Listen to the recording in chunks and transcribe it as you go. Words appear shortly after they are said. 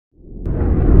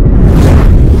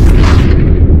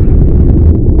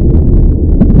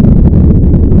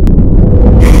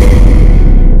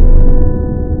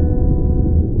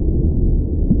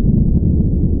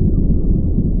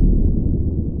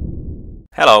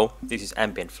Hello, this is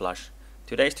Ambient Flash.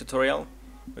 Today's tutorial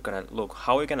we're gonna look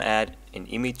how we can add an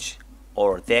image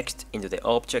or text into the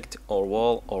object or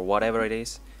wall or whatever it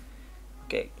is.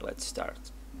 Okay, let's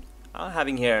start. I'm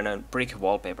having here a brick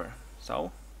wallpaper,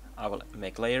 so I will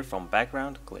make layer from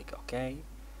background, click OK.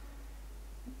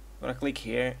 I'm gonna click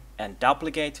here and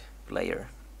duplicate layer.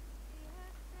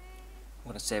 I'm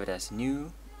gonna save it as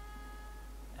new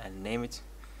and name it.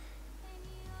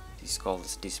 This is called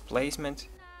displacement.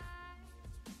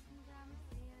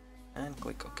 And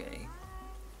click OK.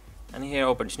 And here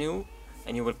opens new,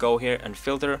 and you will go here and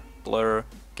filter, blur,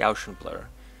 Gaussian blur.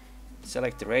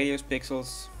 Select the radius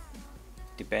pixels,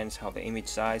 depends how the image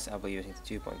size, I'll be using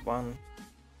the 2.1.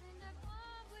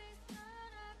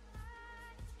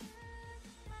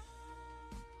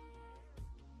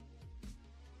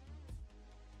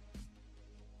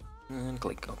 And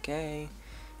click OK.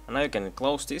 And now you can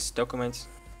close this document.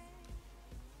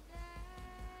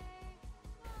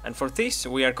 And for this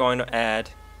we are going to add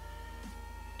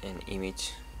an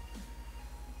image.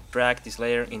 Drag this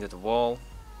layer into the wall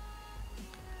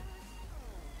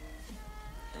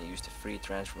and use the free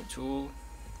transform tool,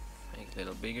 make it a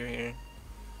little bigger here.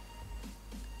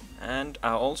 And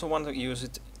I also want to use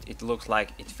it looks like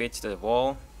it fits the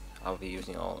wall. I'll be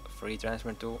using all free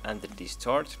transform tool and the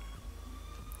distort.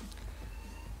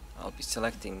 I'll be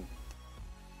selecting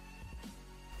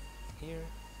here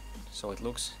so it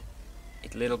looks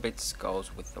it little bit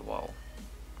goes with the wall.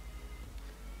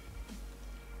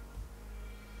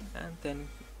 And then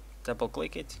double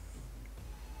click it.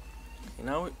 Okay,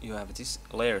 now you have this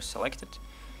layer selected.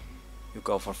 You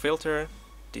go for filter,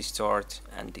 distort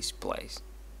and displace.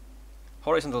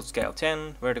 Horizontal scale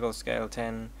 10, vertical scale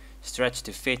 10, stretch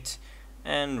to fit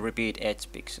and repeat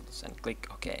edge pixels and click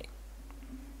OK.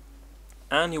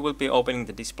 And you will be opening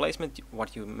the displacement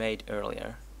what you made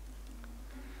earlier.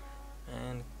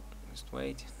 And just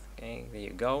wait. Okay, there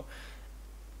you go.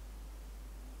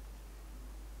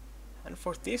 And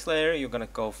for this layer you're gonna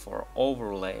go for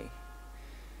overlay.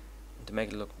 And to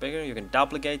make it look bigger you can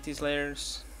duplicate these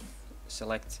layers,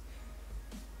 select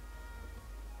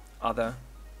other,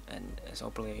 and as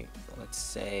overlay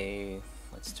let's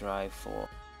try for,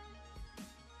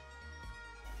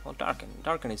 well,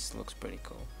 darken it looks pretty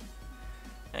cool.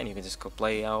 And you can just go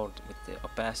play out with the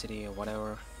opacity or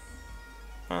whatever.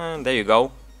 And there you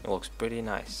go. It looks pretty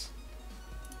nice.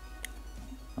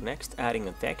 Next, adding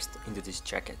a text into this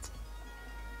jacket.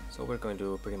 So we're going to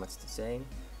do pretty much the same.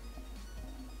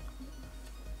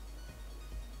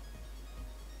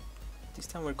 This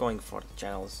time we're going for the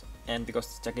channels, and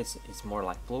because the jacket is more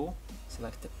like blue,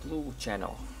 select the blue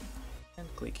channel and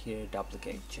click here,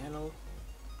 duplicate channel.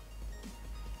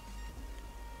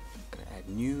 Gonna add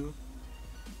new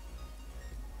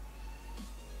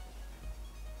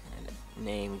and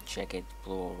name jacket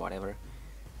blue or whatever.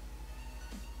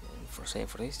 And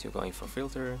for this you're going for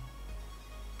filter,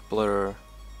 blur,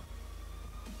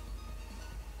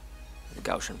 the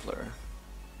Gaussian blur.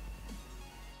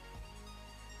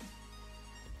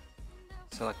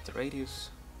 Select the radius.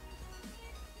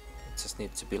 It just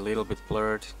needs to be a little bit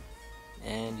blurred,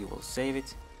 and you will save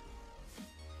it.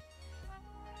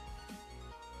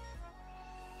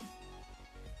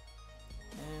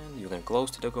 And you can close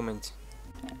the document.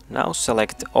 Now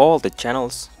select all the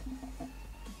channels,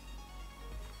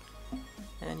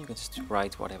 and you can just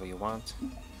write whatever you want.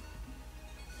 Let's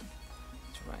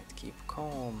write keep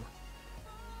calm.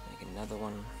 Make another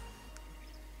one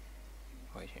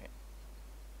right here,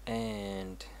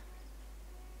 and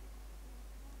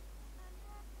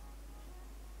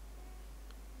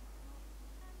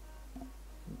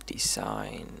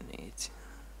design it.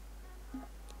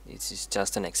 This is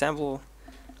just an example.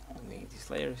 I'll make these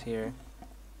layers here.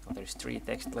 Oh, there's 3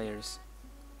 text layers.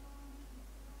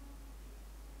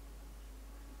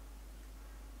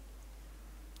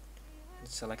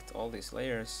 Select all these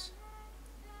layers,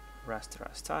 raster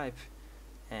as type,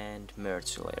 and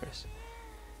merge layers.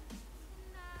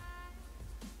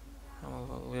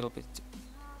 I'll a little bit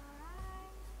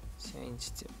change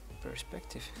the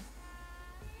perspective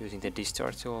using the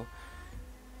distort tool.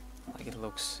 Like it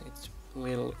looks, it's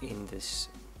little in this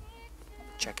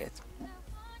jacket.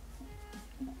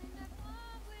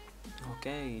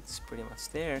 Okay, it's pretty much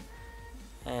there.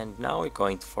 And now we're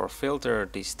going for filter,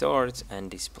 distort and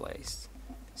displace.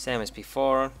 Same as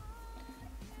before.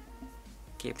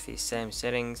 Keep these same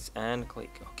settings and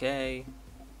click OK.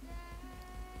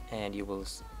 And you will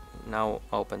now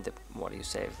open the what you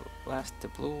saved last, the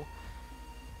blue.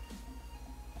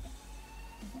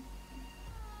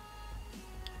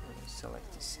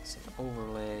 Select this as an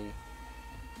overlay.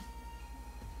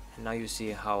 And now you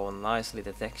see how nicely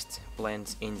the text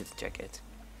blends into the jacket.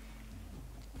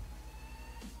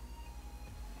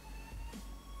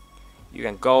 You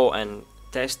can go and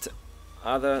test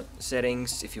other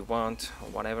settings if you want, or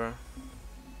whatever.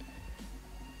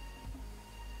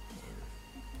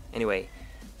 Anyway,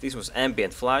 this was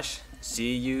Ambient Flash.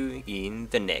 See you in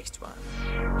the next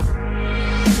one.